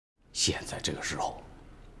现在这个时候，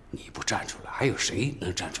你不站出来，还有谁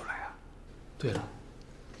能站出来啊？对了，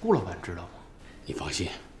顾老板知道吗？你放心，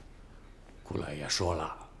顾老爷说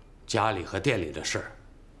了，家里和店里的事儿，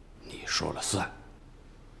你说了算。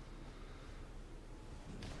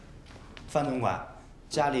范总管，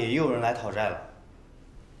家里又有人来讨债了。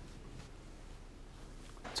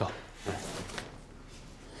走。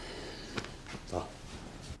 走，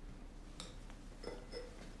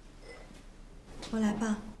我来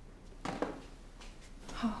吧。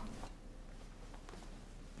好。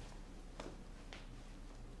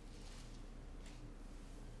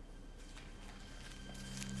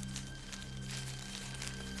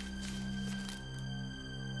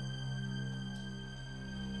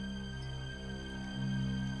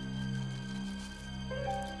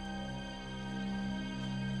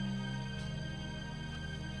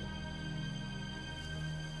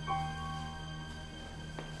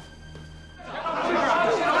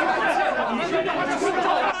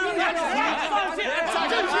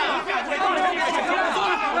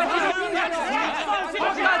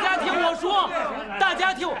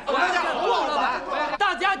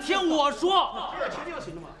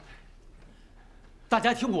大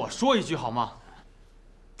家听我说一句好吗？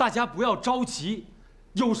大家不要着急，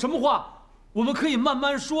有什么话我们可以慢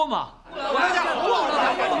慢说嘛。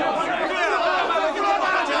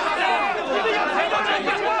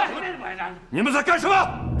你们在干什么？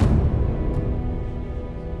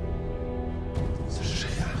这是谁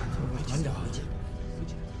呀？团长。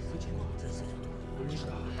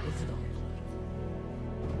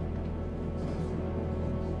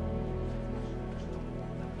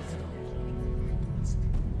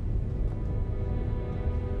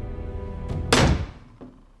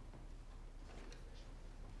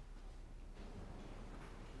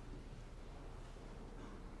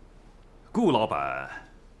顾老板，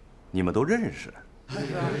你们都认识？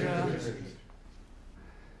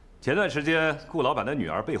前段时间，顾老板的女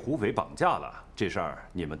儿被胡匪绑架了，这事儿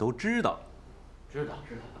你们都知道。知道。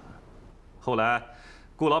后来，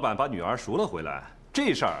顾老板把女儿赎了回来，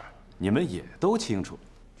这事儿你们也都清楚。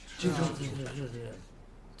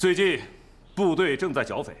最近，部队正在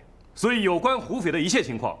剿匪，所以有关胡匪的一切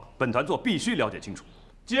情况，本团座必须了解清楚。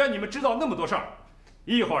既然你们知道那么多事儿，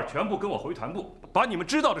一会儿全部跟我回团部，把你们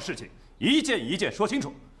知道的事情一件一件说清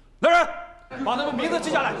楚。来人，把他们名字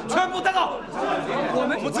记下来，全部带走。我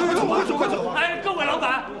们快走！哎，各位老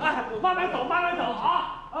板，哎，慢慢走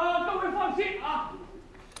啊！各位放心啊。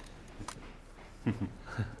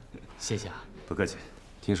谢谢啊。不客气。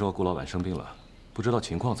听说顾老板生病了，不知道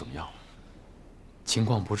情况怎么样了？情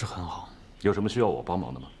况不是很好。有什么需要我帮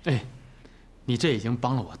忙的吗？哎，你这已经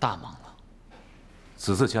帮了我大忙了。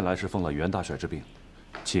此次前来是奉了袁大帅之命，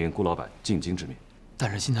请顾老板进京之命。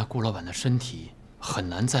但是现在顾老板的身体很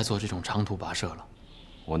难再做这种长途跋涉了。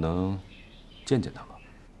我能见见他吗？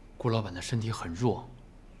顾老板的身体很弱，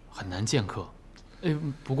很难见客。哎，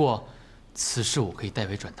不过此事我可以代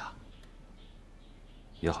为转达。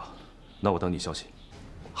也好，那我等你消息。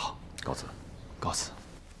好，告辞。告辞。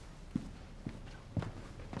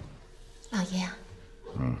老爷啊，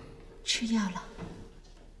吃药了。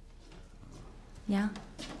娘，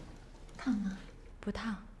烫吗？不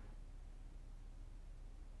烫。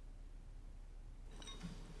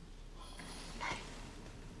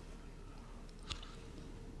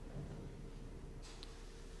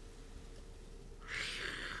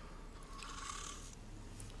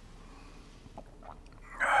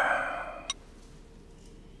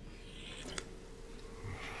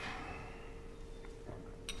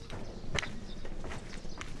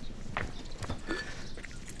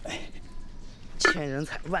千人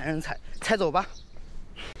踩，万人踩，踩走吧。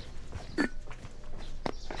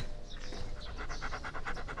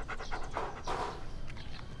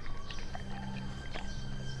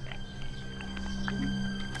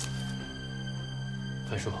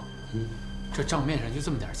樊叔，这账面上就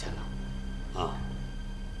这么点钱了？啊，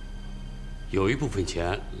有一部分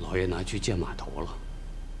钱老爷拿去建码头了，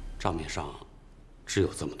账面上只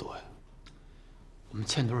有这么多呀。我们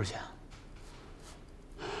欠多少钱啊？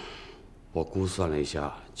我估算了一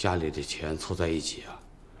下，家里的钱凑在一起啊，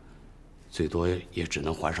最多也只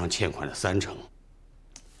能还上欠款的30%。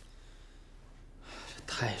这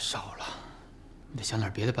太少了，你得想点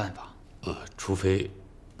别的办法。除非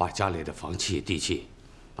把家里的房契、地契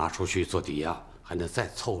拿出去做抵押，还能再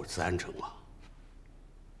凑30%嘛。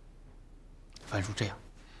樊叔，这样，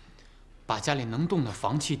把家里能动的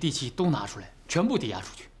房契、地契都拿出来，全部抵押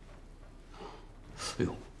出去。哎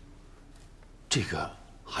呦，这个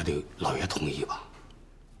还得老爷同意吧？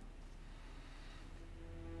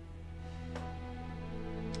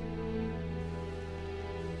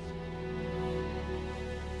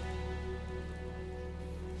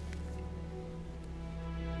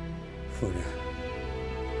夫人，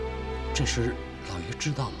这事老爷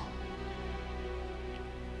知道吗？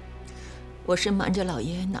我是瞒着老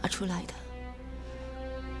爷爷拿出来的，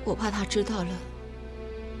我怕他知道了，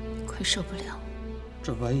会受不了。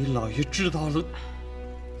这万一老爷知道了，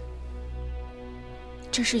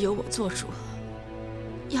这事由我做主。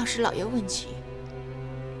要是老爷问起，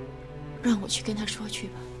让我去跟他说去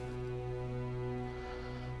吧。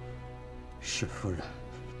是夫人。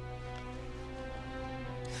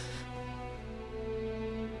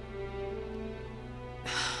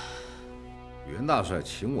袁大帅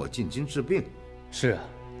请我进京治病。是啊，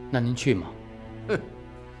那您去吗？哼，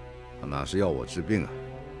他哪是要我治病啊？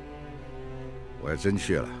我要真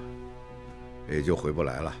去了，也就回不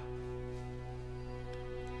来了。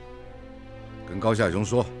跟高下雄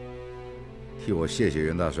说，替我谢谢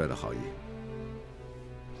袁大帅的好意。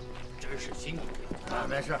真是辛苦了啊，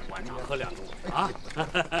没事，晚上喝2盅啊！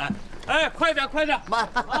哎，快点，快点，慢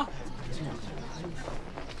啊！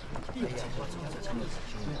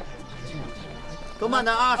都慢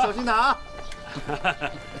点啊，小心点啊！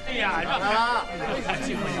哎呀，让来了，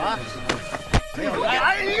进来啊！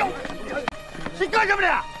哎呦，你干什么呢？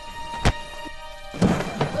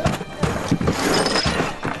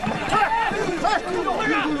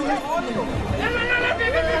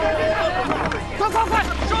快，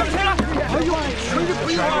收拾起来！哎呦，你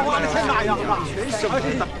不要花的成那样了，全是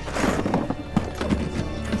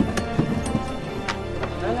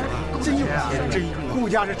真有钱，真有，顾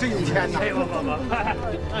家是真有钱呐！哎，不，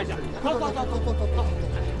按下，走，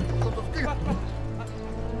这个。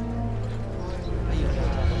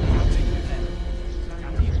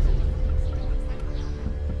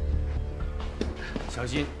小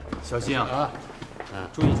心，小心啊！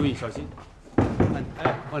注意，小心！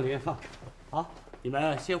哎，往里面放。好，你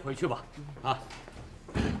们先回去吧。啊。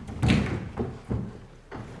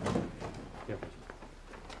先回去。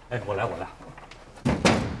哎，我来。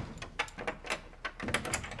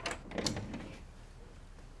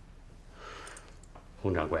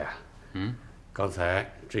洪掌柜，刚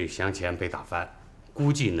才这箱钱被打翻，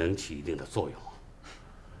估计能起一定的作用。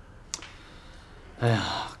哎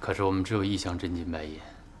呀，可是我们只有1箱真金白银，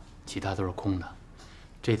其他都是空的。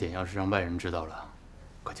这点要是让外人知道了，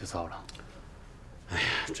可就糟了。哎呀，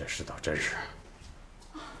这事倒真是。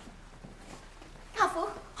大福、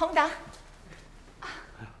洪达，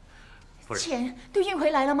夫人，钱都运回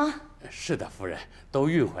来了吗？是的，夫人，都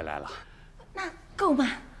运回来了。那够吗？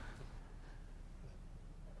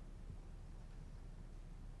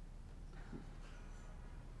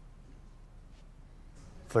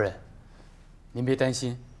夫人，您别担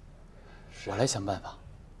心，我来想办法。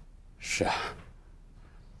是啊。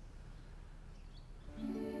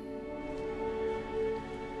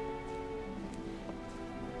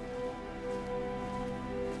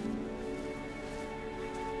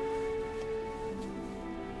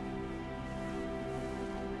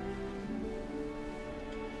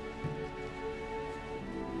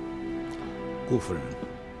顾夫人，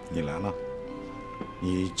你来了。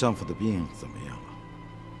你丈夫的病怎么样了？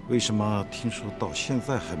为什么听说到现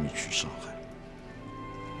在还没去上海？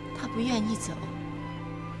他不愿意走。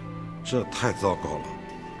这太糟糕了。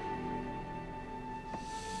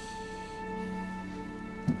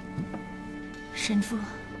神父，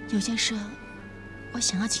有件事，我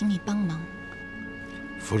想要请你帮忙。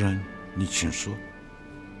夫人，你请说。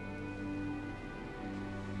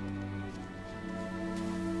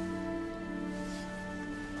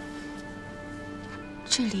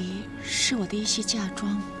这里是我的一些嫁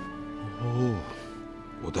妆。哦，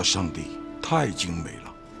我的上帝，太精美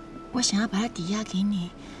了！我想要把它抵押给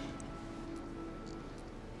你，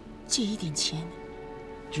借一点钱。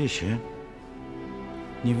借钱？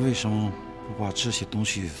你为什么不把这些东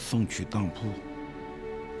西送去当铺？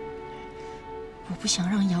我不想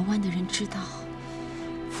让瑶湾的人知道。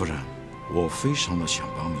夫人，我非常的想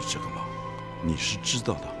帮你这个忙。你是知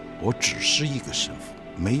道的，我只是一个神父，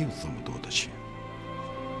没有这么多的钱。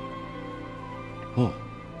哦，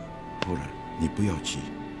夫人，你不要急，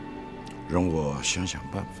让我想想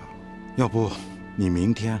办法。要不你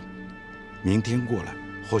明天过来，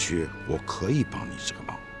或许我可以帮你这个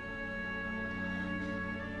忙。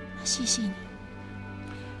谢谢你。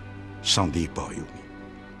上帝保佑你。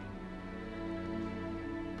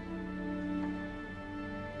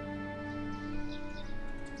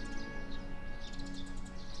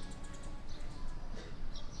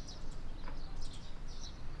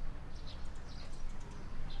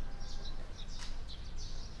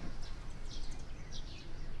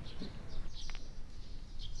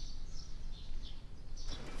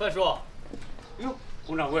范叔，哟，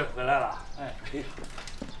洪掌柜回来了。哎，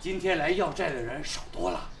今天来要债的人少多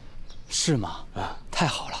了。是吗？啊，太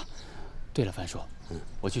好了。对了，樊叔，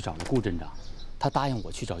我去找了顾镇长，他答应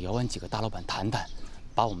我去找窑湾几个大老板谈谈，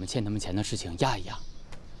把我们欠他们钱的事情压一压。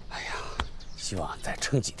哎呀，希望再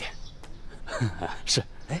撑几天。是。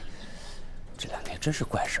哎，这2天真是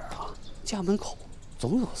怪事儿啊，家门口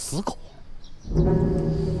总有死狗。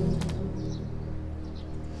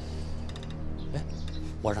哎，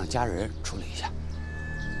我让家人处理一下。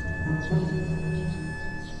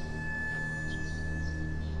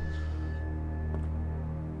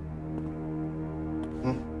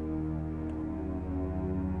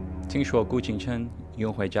听说顾景琛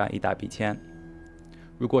又回家一大笔钱，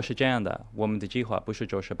如果是这样的，我们的计划不是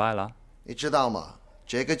就失败了？你知道吗？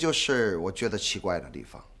这个就是我觉得奇怪的地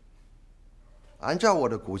方。按照我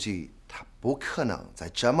的估计，他不可能在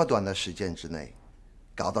这么短的时间之内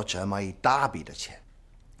搞到这么一大笔的钱。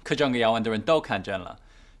可整个窑湾的人都看见了，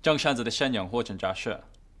郑山子的山羊货真扎实。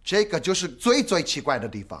这个就是最奇怪的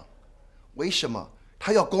地方。为什么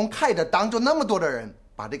他要公开的当着那么多的人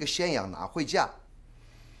把这个山羊拿回家？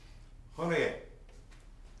亨利，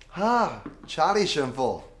查理神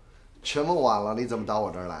父，这么晚了，你怎么到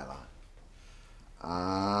我这儿来了？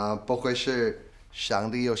啊，不会是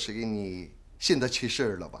上帝又是给你新的启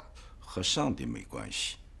示了吧？和上帝没关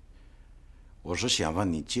系，我是想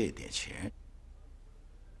问你借点钱。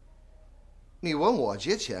你问我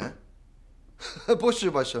借钱？不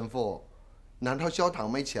是吧，神父？难道教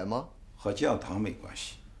堂没钱吗？和教堂没关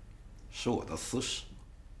系，是我的私事，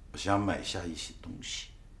我想买下一些东西。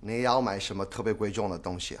你要买什么特别贵重的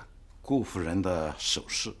东西啊？顾夫人的首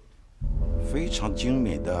饰，非常精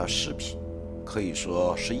美的饰品，可以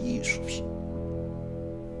说是艺术品。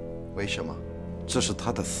为什么？这是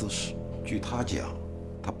她的私事。据她讲，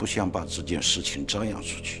她不想把这件事情张扬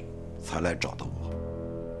出去，才来找的我。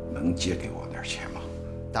能借给我点钱吗？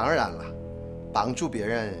当然了，帮助别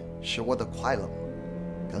人是我的快乐，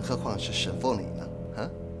更何况是神父你呢？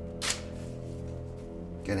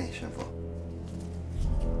给你，神父。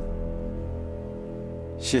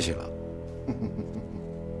谢谢了。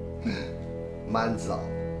慢走。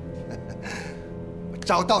我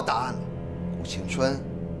找到答案了。顾青春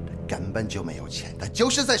他根本就没有钱，他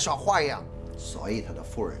就是在耍花样，所以他的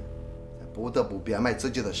夫人才不得不变卖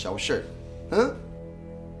自己的首饰。这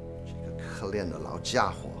个可怜的老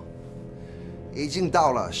家伙，已经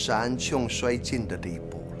到了山穷水尽的地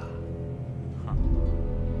步了。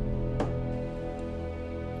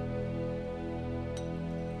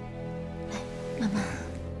妈妈。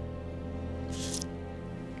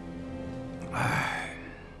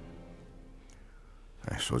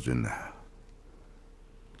说真的，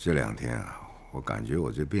这2天啊，我感觉我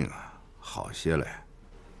这病啊好些了。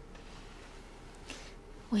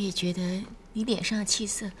我也觉得你脸上的气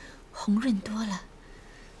色红润多了。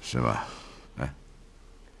是吧？哎，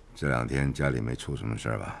这2天家里没出什么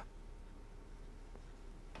事儿吧？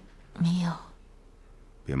没有。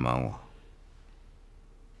别瞒我。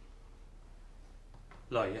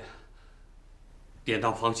老爷，典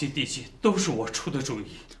当房契地契都是我出的主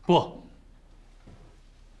意。不。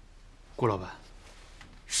顾老板，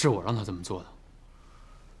是我让他这么做的。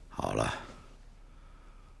好了，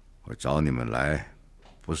我找你们来，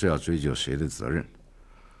不是要追究谁的责任。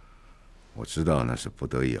我知道那是不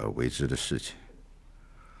得已而为之的事情。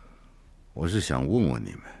我是想问问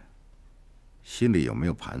你们，心里有没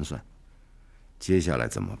有盘算，接下来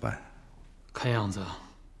怎么办？看样子，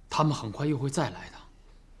他们很快又会再来的。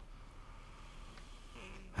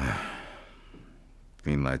唉，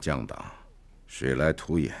兵来将挡，水来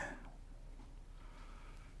土掩。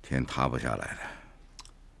天塌不下来了。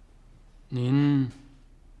您，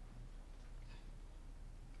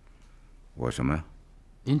我什么？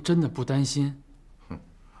您真的不担心？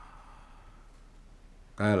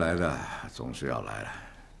该来的总是要来的，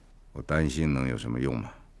我担心能有什么用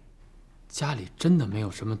吗？家里真的没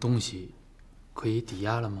有什么东西可以抵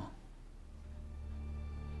押了吗？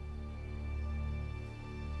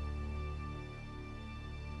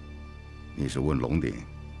你是问龙鼎？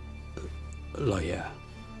老爷。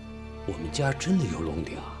我们家真的有龙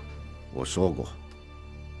鼎啊！我说过，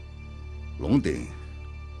龙鼎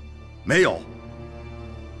没有。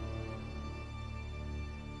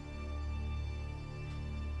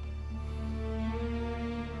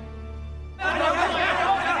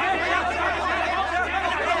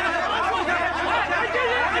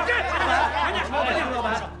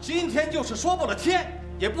今天就是说破了天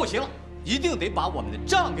也不行了，一定得把我们的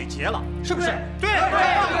账给结了，是不是？对，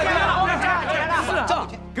账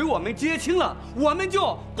给我们结清了，我们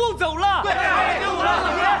就不走了。对，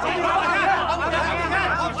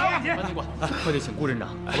潘警官，快点请顾镇长，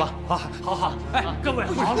好吧？好。哎，各位，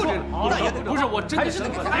好说。不是，我真的是。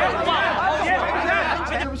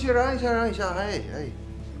对不起，让一下。哎，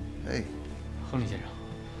亨利先生，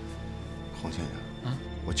洪先生，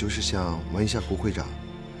我就是想问一下顾会长，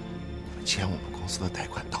你们欠我们公司的贷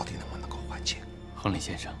款到底能不能够还清？亨利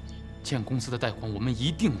先生，欠公司的贷款我们一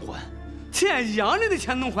定还。欠洋人的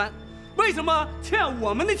钱能还，为什么欠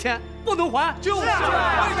我们的钱不能还？就是。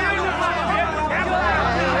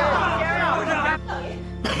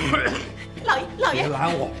老爷，别拦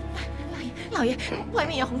我！老爷，外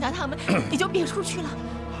面有洪家他们，你就别出去了。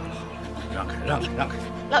让开，让开，让开！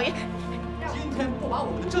老爷，今天不把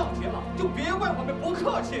我们的账结了，就别怪我们不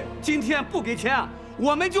客气。今天不给钱，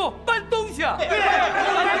我们就搬东西。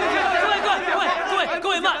各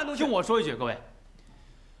位慢，听我说一句，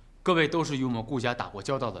各位都是与我们顾家打过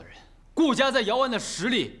交道的人，顾家在姚湾的实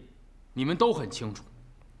力，你们都很清楚。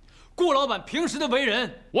顾老板平时的为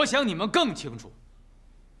人，我想你们更清楚。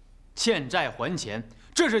欠债还钱，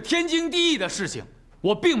这是天经地义的事情，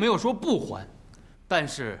我并没有说不还，但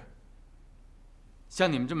是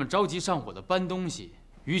像你们这么着急上火的搬东西，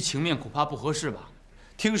于情面恐怕不合适吧？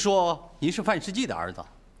听说您是范世济的儿子，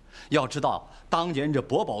要知道当年这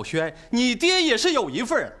博宝轩，你爹也是有一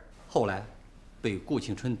份，后来被顾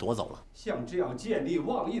庆春夺走了。像这样见利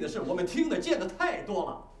忘义的事，我们听得见的太多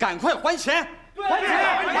了。赶快还钱！还钱！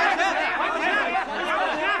还钱！还钱！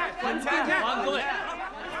还钱！还各位！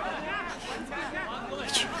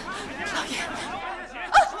老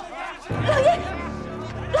爷，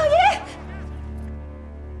老爷！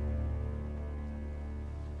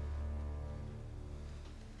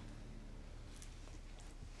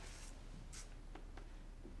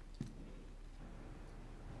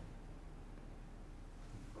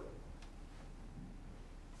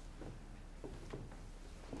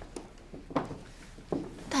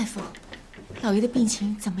大夫，老爷的病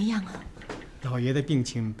情怎么样啊？老爷的病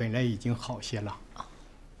情本来已经好些了，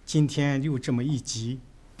今天又这么一急，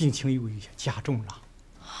病情又加重了。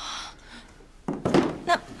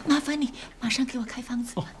那麻烦你马上给我开方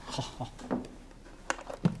子吧。好。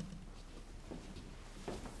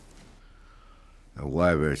那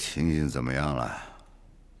外边情形怎么样了？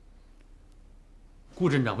顾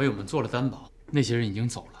镇长为我们做了担保，那些人已经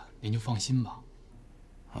走了，您就放心吧。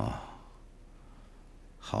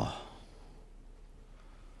好。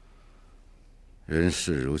人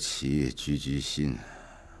事如棋，局局新。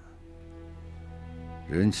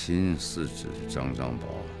人情似纸张张薄，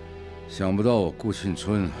想不到我顾庆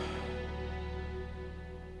春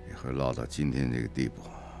也会落到今天这个地步。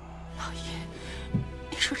老爷，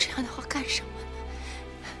你说这样的话干什么呢？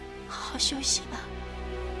好好休息吧。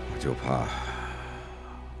我就怕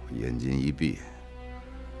我眼睛一闭，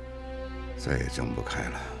再也睁不开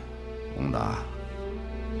了。宏达，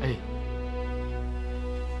哎，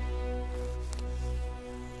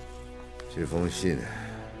这封信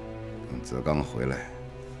等泽刚回来，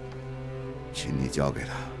请你交给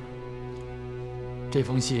他。这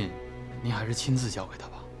封信，您还是亲自交给他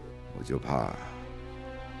吧。我就怕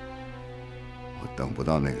我等不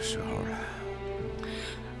到那个时候了。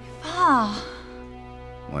爸，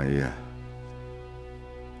万一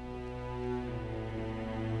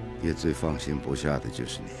爹最放心不下的就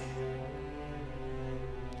是你，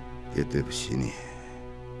爹对不起你，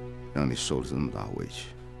让你受了这么大委屈。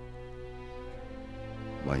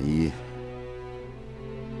万一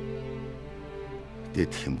爹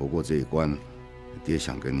挺不过这一关，爹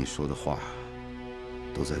想跟你说的话，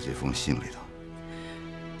都在这封信里头。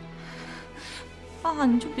爸，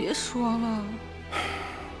你就别说了。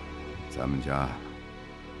咱们家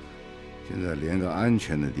现在连个安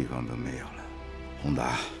全的地方都没有了。宏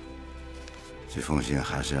达，这封信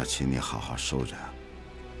还是要请你好好收着。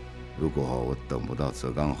如果我等不到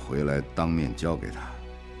泽刚回来当面交给他，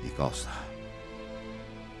你告诉他，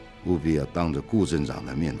务必要当着顾镇长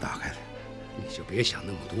的面打开它。你就别想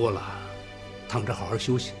那么多了，躺着好好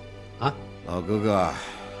休息，啊！老哥哥，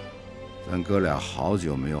咱哥俩好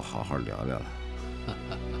久没有好好聊聊了，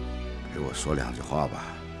陪我说两句话吧。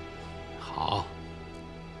好，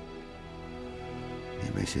你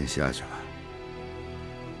们先下去吧，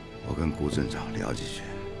我跟顾镇长聊几句。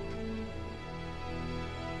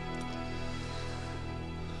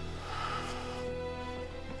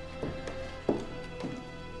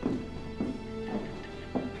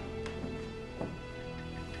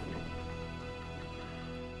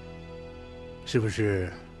是不是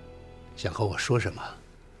想和我说什么？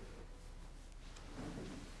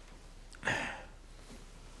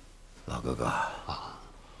老哥哥啊，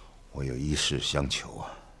我有一事相求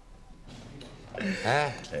啊。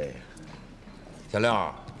哎，小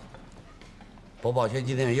廖，博宝轩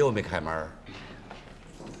今天又没开门。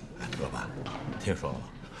老板，听说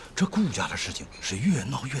这顾家的事情是越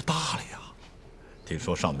闹越大了呀。听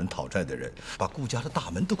说上门讨债的人把顾家的大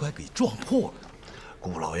门都快给撞破了。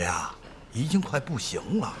顾老爷啊，已经快不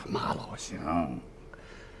行了。马老乡，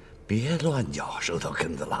别乱咬舌头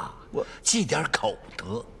根子了，记点口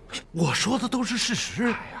德。我说的都是事实。哎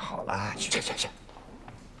呀，好了，去。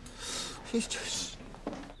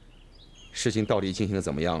事情到底进行的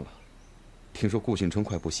怎么样了？听说顾庆春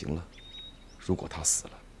快不行了，如果他死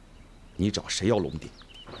了，你找谁要龙鼎？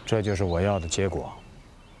这就是我要的结果。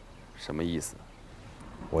什么意思？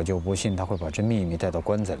我就不信他会把这秘密带到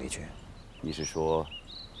棺材里去。你是说，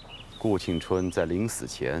顾庆春在临死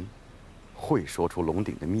前会说出龙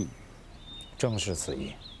鼎的秘密？正是此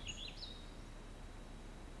意。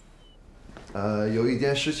有一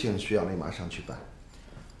件事情需要你马上去办。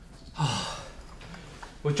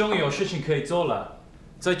我终于有事情可以做了。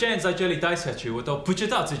再这样在这里待下去，我都不知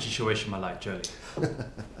道自己是为什么来这里。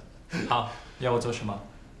好，要我做什么？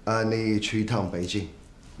你去一趟北京，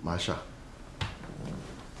马上。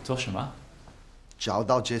做什么？找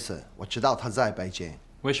到杰森，我知道他在北京。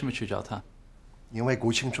为什么去找他？因为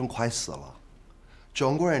顾庆春快死了。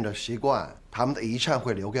中国人的习惯，他们的遗产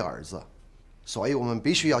会留给儿子，所以我们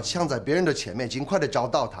必须要抢在别人的前面，尽快的找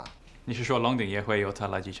到他。你是说龙鼎也会由他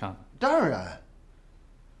来继承？当然。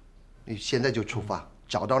你现在就出发，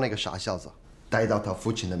找到那个傻小子，带到他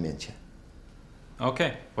父亲的面前。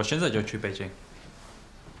OK， 我现在就去北京。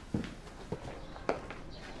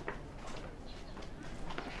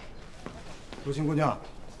如新姑娘，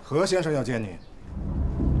何先生要见你。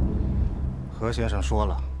何先生说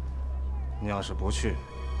了，你要是不去，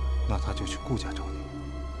那他就去顾家找你。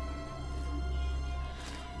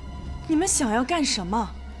你们想要干什么？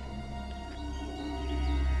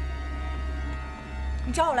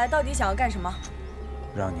你找我来到底想要干什么？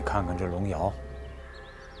让你看看这龙窑。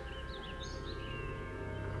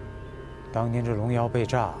当年这龙窑被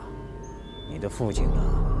炸，你的父亲呢，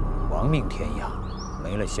亡命天涯，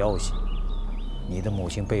没了消息。你的母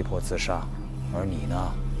亲被迫自杀，而你呢，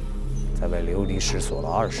在外流离失所了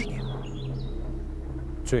20年。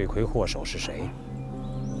罪魁祸首是谁？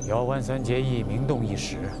姚湾3结义，名动一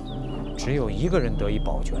时，只有一个人得以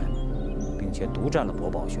保全，并且独占了博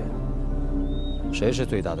宝轩。谁是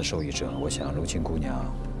最大的受益者？我想如清姑娘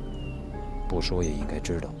不说也应该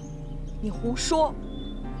知道。你胡说！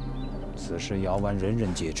此事姚湾人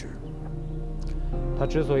人皆知。他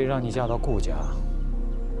之所以让你嫁到顾家，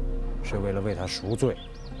是为了为他赎罪，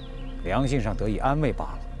良心上得以安慰罢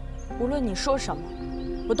了。无论你说什么，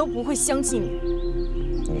我都不会相信你。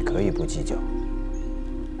你可以不计较，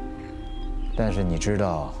但是你知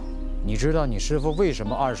道你师父为什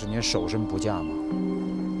么20年守身不嫁吗？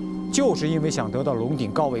就是因为想得到龙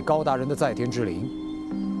鼎告慰高大人的在天之灵。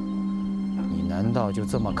你难道就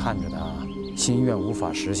这么看着他心愿无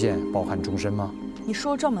法实现，抱憾终身吗？你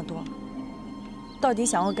说这么多，到底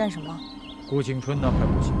想要干什么？顾庆春那快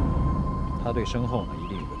不行，他对身后呢一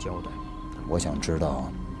定有个交代。我想知道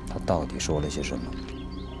他到底说了些什么。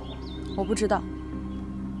我不知道。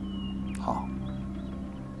好，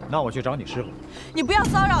那我去找你师傅。你不要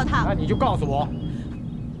骚扰他。那你就告诉我。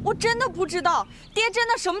我真的不知道，爹真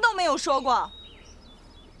的什么都没有说过。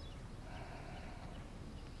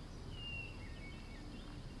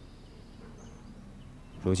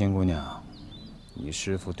如清姑娘，你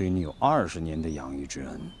师父对你有20年的养育之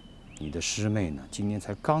恩，你的师妹呢，今年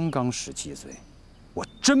才刚刚17岁，我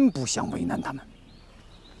真不想为难他们。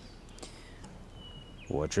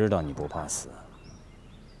我知道你不怕死，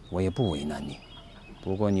我也不为难你。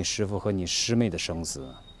不过你师父和你师妹的生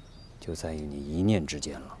死，就在于你一念之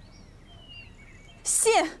间了。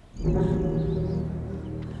信，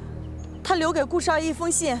他留给顾少爷一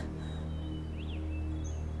封信。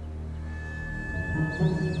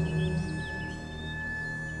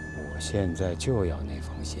我现在就要那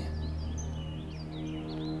封信。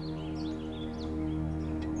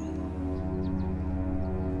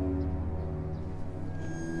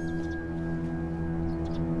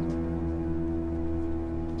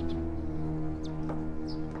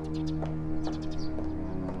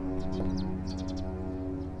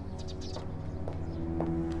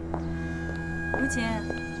如琴，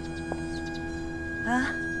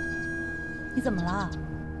啊，你怎么了？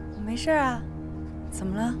我没事啊。怎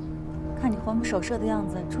么了？看你魂不守舍的样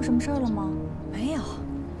子，出什么事了吗？没有，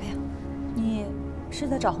没有。你是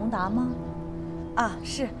在找宏达吗？啊，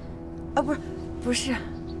是。啊，不是。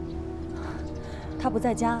他不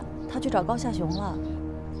在家，他去找高夏雄了。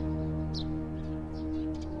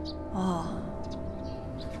哦，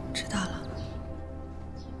知道了。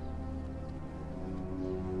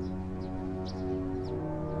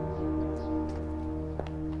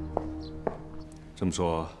这么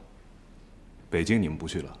说，北京你们不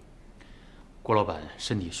去了？郭老板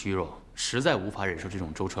身体虚弱，实在无法忍受这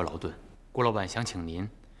种舟车劳顿。郭老板想请您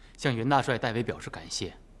向袁大帅代为表示感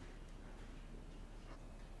谢。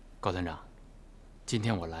高团长，今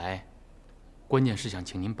天我来，关键是想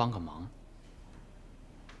请您帮个忙。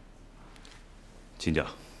请讲。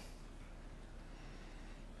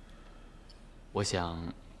我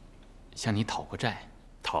想向你讨个债。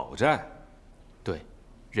讨债？对，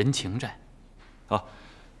人情债。啊，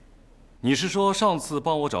你是说上次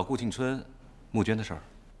帮我找顾庆春募捐的事儿？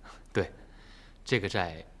对，这个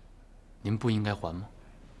债，您不应该还吗？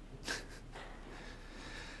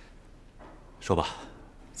说吧，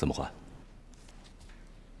怎么还？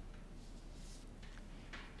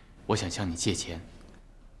我想向你借钱，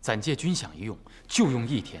暂借军饷一用，就用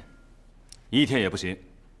1天。1天也不行，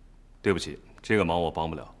对不起，这个忙我帮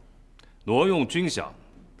不了。挪用军饷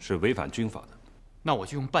是违反军法的。那我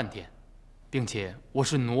就用半天，并且我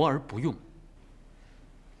是挪而不用。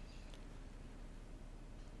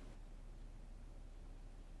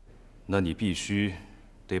那你必须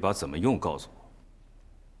得把怎么用告诉我。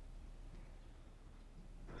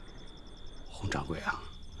洪掌柜啊，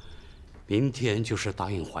明天就是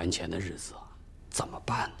答应还钱的日子，怎么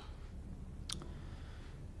办呢？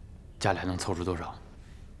家里还能凑出多少？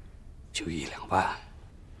就1、2万。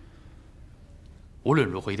无论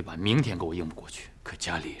如何也得把明天给我应付过去。可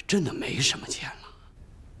家里真的没什么钱了。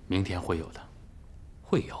明天会有的，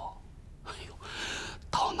会有。哎呦，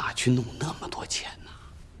到哪去弄那么多钱呢？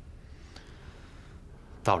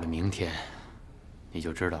到了明天，你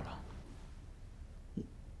就知道了。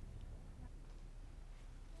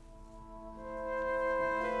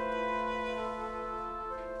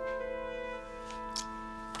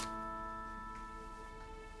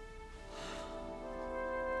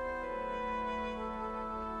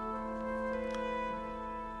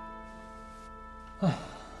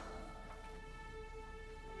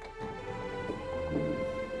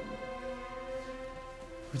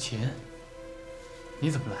吴琴，你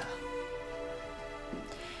怎么来了？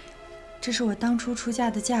这是我当初出嫁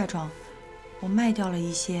的嫁妆，我卖掉了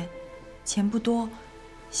一些，钱不多，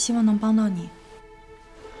希望能帮到你。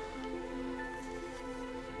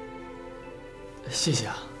谢谢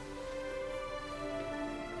啊。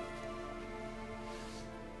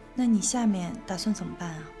那你下面打算怎么办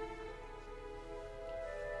啊？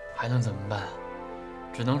还能怎么办？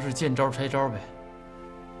只能是见招拆招呗。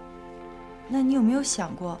那你有没有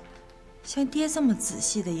想过，像爹这么仔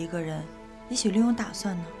细的一个人，也许另有打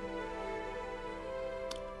算呢？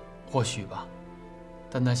或许吧，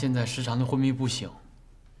但他现在时常的昏迷不醒，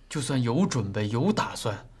就算有准备有打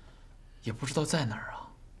算，也不知道在哪儿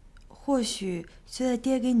啊。或许就在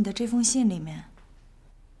爹给你的这封信里面。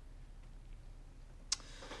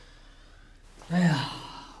哎呀，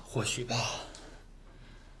或许吧。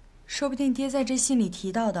说不定爹在这信里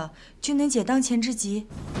提到的，就能解当前之急。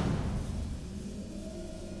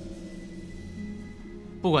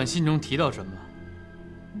不管信中提到什么，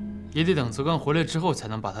也得等泽刚回来之后才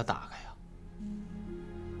能把它打开呀。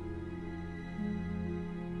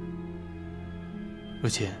若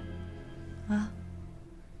琴，啊，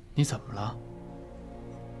你怎么了？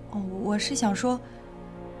哦，我是想说，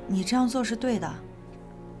你这样做是对的。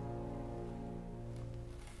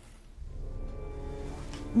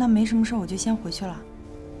那没什么事，我就先回去了。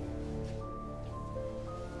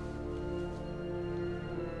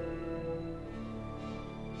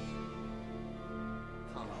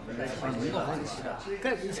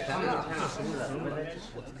该给钱了。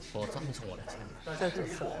我这么说的，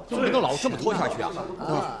就不能老这么拖下去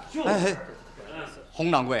啊！哎，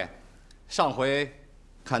洪掌柜，上回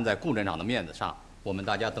看在顾镇长的面子上，我们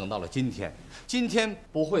大家等到了今天，今天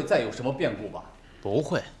不会再有什么变故吧？不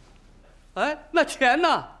会。哎，那钱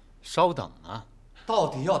呢？稍等啊！到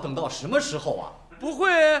底要等到什么时候啊？不会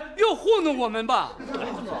又糊弄我们吧？不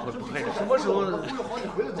会，什么时候忽悠好几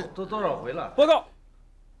回了？都多少回了？报告，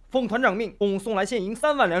奉团长命，共送来现银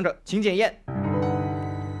3万两整，请检验。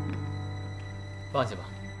放下吧。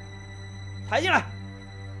抬进来。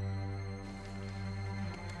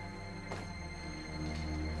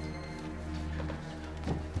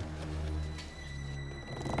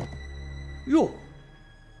哟，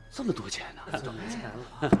这么多钱呢！这么钱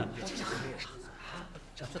了，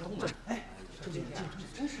这东西，哎，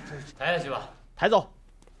真是。抬下去吧。抬走。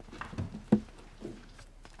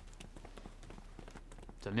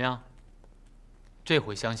怎么样？这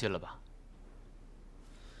回相信了吧？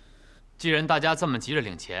既然大家这么急着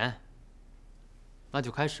领钱，那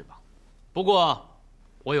就开始吧。不过，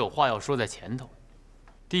我有话要说在前头。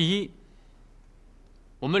第一，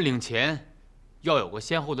我们领钱要有个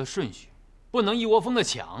先后的顺序，不能一窝蜂的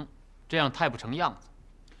抢，这样太不成样子。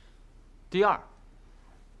第二，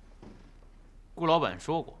顾老板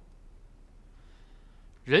说过，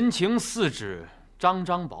人情似纸张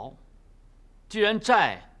张薄。既然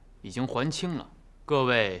债已经还清了，各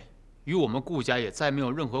位与我们顾家也再没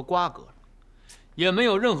有任何瓜葛了，也没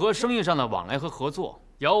有任何生意上的往来和合作。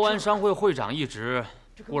窑湾商会会长一职，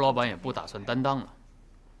顾老板也不打算担当了。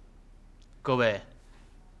各位，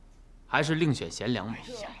还是另选贤良吧。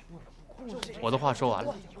我的话说完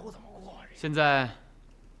了，现在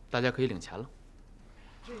大家可以领钱了。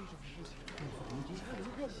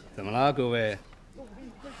怎么了，各位？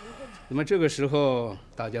怎么这个时候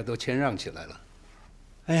大家都谦让起来了？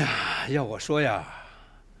哎呀，要我说呀，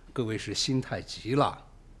各位是心太急了。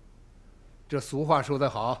这俗话说得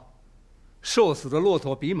好，瘦死的骆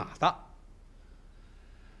驼比马大。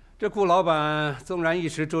这顾老板纵然一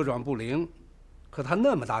时周转不灵，可他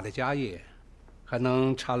那么大的家业，还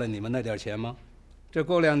能差了你们那点钱吗？这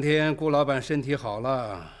过2天顾老板身体好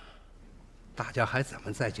了，大家还怎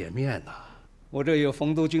么再见面呢？我这有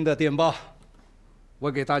冯督军的电报，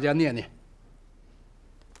我给大家念念。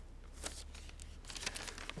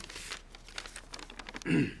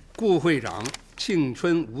顾会长庆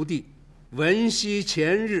春无地，闻悉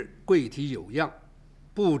前日贵体有恙，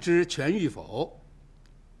不知痊愈否，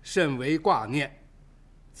甚为挂念。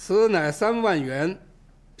此乃3万元，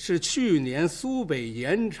是去年苏北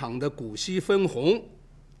盐场的股息分红，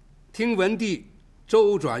听闻地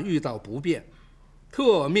周转遇到不便，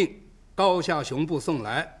特命高下雄部送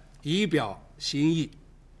来，以表心意。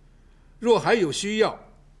若还有需要，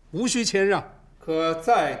无需谦让，可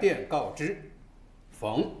再电告知。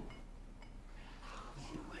冯。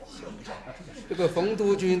这个冯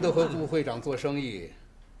督军都和顾会长做生意，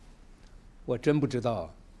我真不知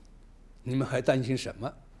道你们还担心什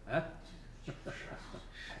么？哎，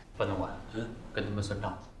范总管，跟他们算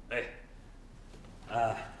账。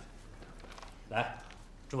哎，来，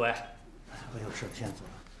诸位，我有事先走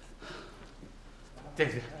了。这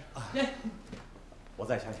是啊，我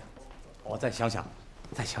再想想，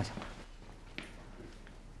再想想。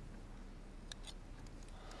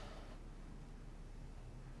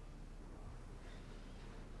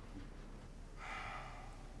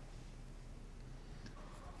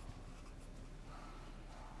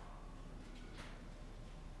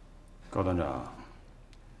高团长，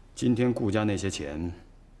今天顾家那些钱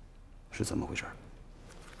是怎么回事？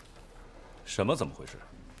什么怎么回事？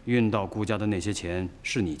运到顾家的那些钱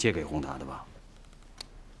是你借给宏达的吧？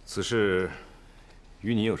此事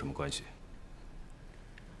与你有什么关系？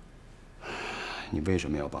你为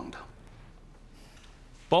什么要帮他？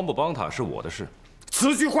帮不帮他是我的事。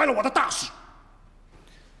此举坏了我的大事。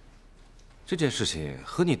这件事情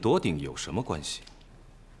和你夺鼎有什么关系？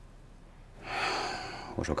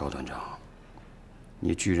我说高团长，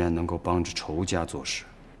你居然能够帮着仇家做事，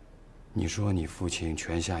你说你父亲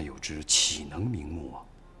泉下有知，岂能瞑目啊？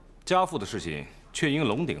家父的事情却因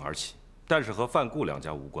龙鼎而起，但是和范顾两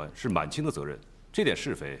家无关，是满清的责任。这点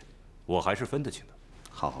是非，我还是分得清的。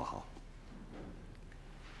好，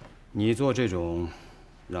你做这种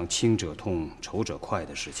让亲者痛、仇者快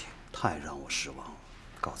的事情，太让我失望了。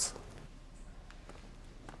告辞。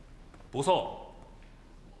不送。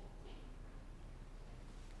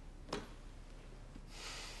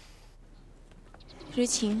日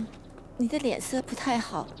晴，你的脸色不太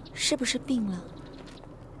好，是不是病了？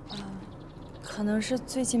可能是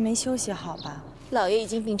最近没休息好吧。老爷已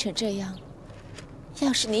经病成这样，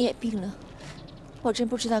要是你也病了，我真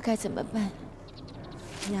不知道该怎么办。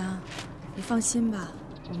娘，你放心吧，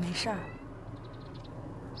我没事儿。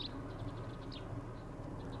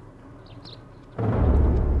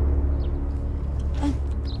哎，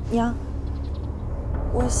娘，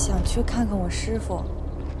我想去看看我师傅。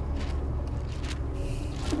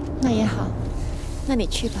那也好，那你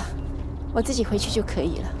去吧，我自己回去就可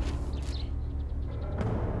以了。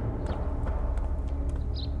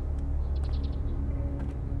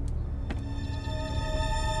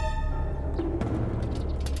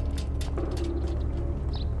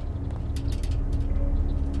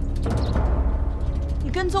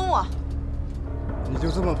你跟踪我？你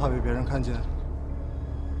就这么怕被别人看见？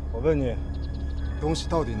我问你，东西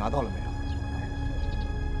到底拿到了没有？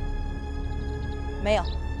没有。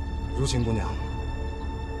如晴姑娘，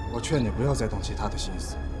我劝你不要再动其他的心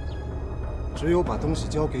思，只有把东西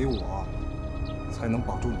交给我，才能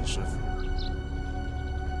保住你师傅。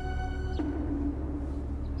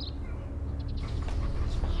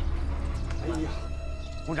哎呀，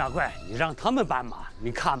洪掌柜，你让他们搬嘛，你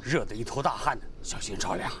看热得一头大汗呢，小心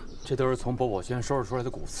着凉。这都是从博宝轩收拾出来的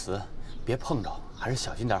古瓷，别碰着，还是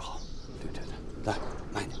小心点好。对，来，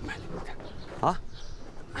慢点，啊。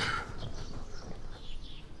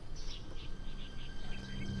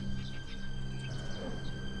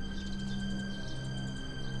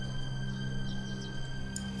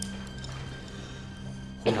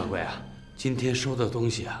洪掌柜啊，今天收的东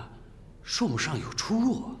西啊，数目上有出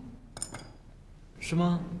入啊。是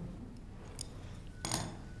吗？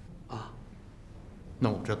啊，那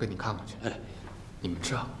我这给你看看去。哎，你们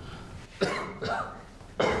吃啊。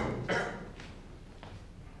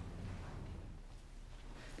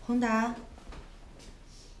宏达，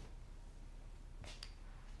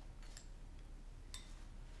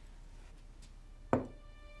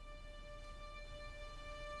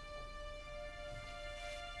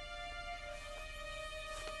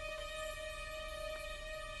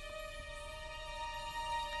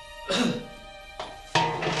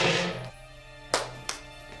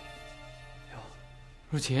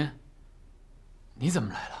如琴，你怎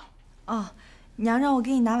么来了？哦，娘让我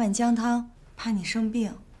给你拿碗姜汤，怕你生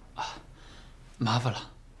病。麻烦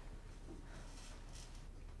了。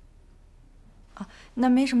啊，那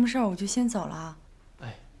没什么事儿，我就先走了啊。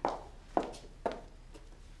哎，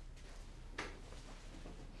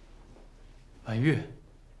婉玉。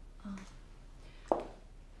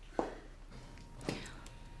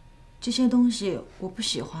这些东西我不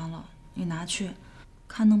喜欢了，你拿去，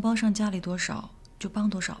看能帮上家里多少就帮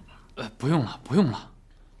多少吧。不用了，不用了。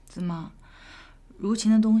怎么，如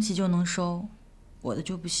琴的东西就能收，我的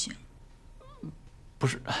就不行？不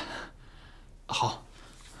是，好，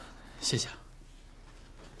谢谢。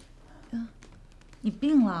你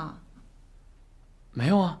病了？没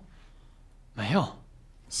有啊，没有。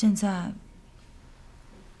现在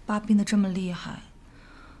爸病得这么厉害，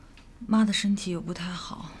妈的身体又不太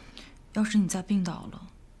好，要是你再病倒了，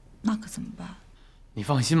那可怎么办？你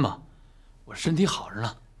放心吧，我身体好着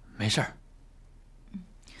呢，没事儿。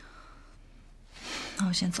那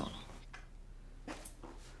我先走了。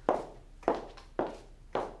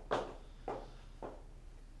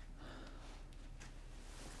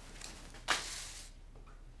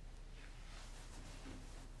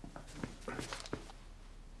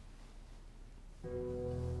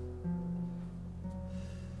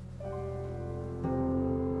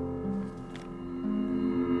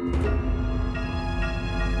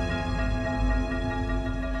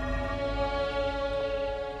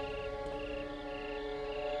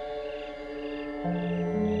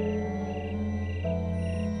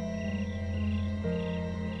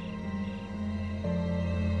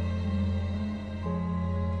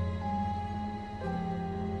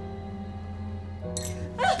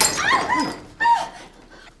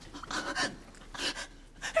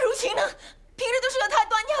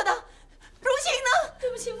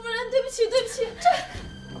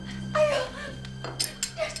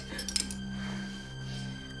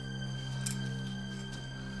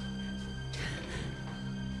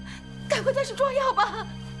该不再是壮药吧？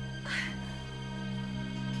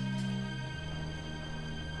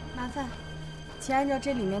麻烦，请按照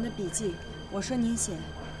这里面的笔记，我说您写。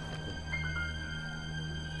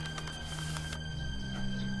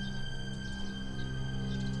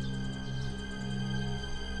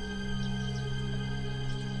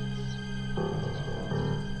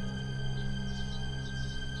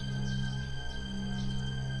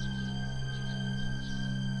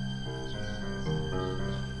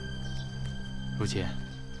如琴，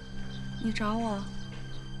你找我？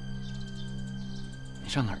你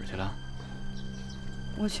上哪儿去了？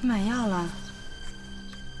我去买药了。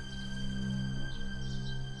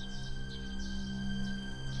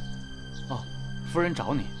哦，夫人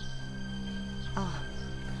找你。啊，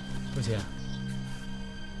如琴，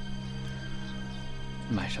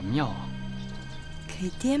买什么药啊？给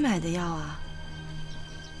爹买的药啊。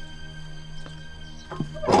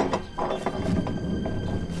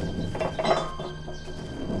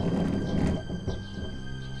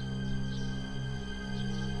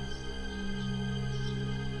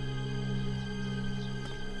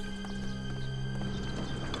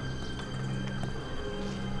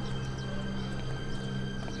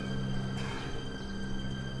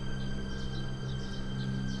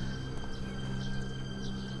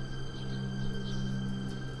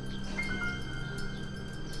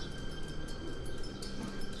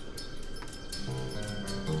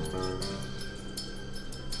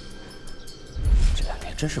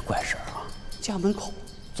真是怪事儿啊！家门口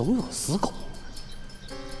总有死狗。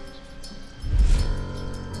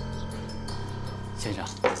先生，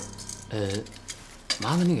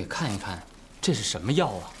麻烦你给看一看，这是什么药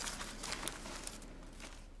啊？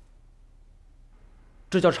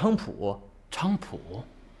这叫菖蒲。菖蒲，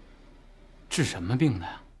治什么病的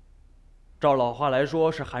呀？照老话来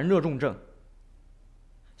说是寒热重症。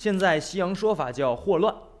现在西洋说法叫霍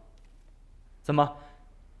乱。怎么，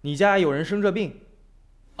你家有人生这病？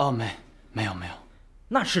哦，没有。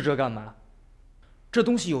那吃这干嘛？这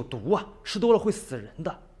东西有毒啊，吃多了会死人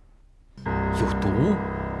的。有毒？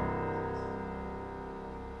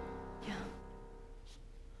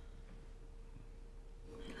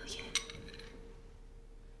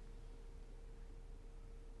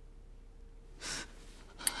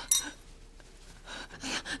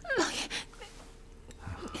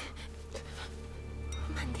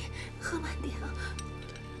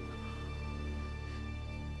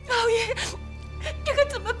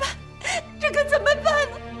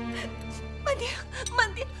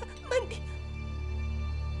慢点，慢点。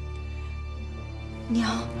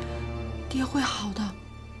娘，爹会好的，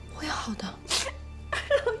会好的。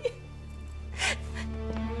老爷。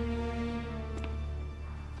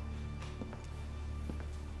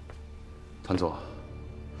团座，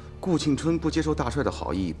顾庆春不接受大帅的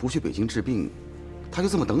好意，不去北京治病，他就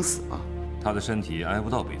这么等死吗？他的身体挨不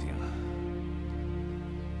到北京了。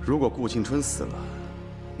如果顾庆春死了，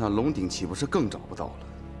那龙鼎岂不是更找不到了？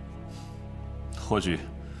或许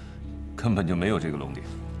根本就没有这个龙鼎。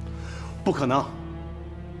不可能！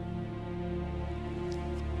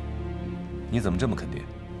你怎么这么肯定？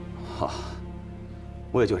哈，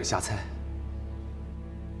我也就是瞎猜。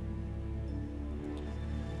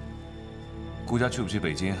顾家去不去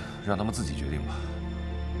北京，让他们自己决定吧。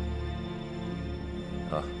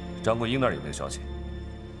啊，张桂英那儿有没有消息？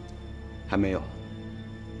还没有。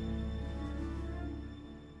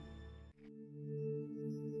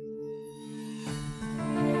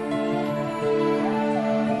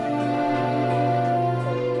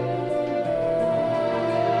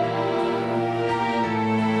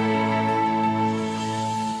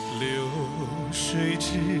流水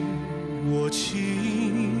知我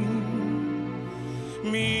情，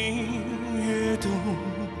明月懂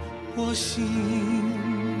我心。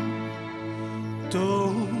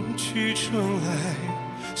冬去春来，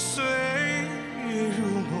岁月如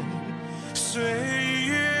梦，岁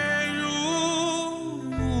月如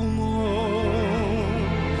梦。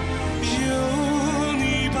有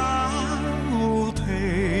你把我陪，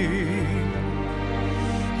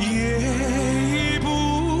夜已不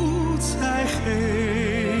再黑。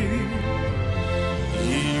一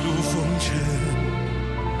路风尘，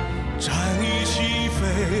战役起飞。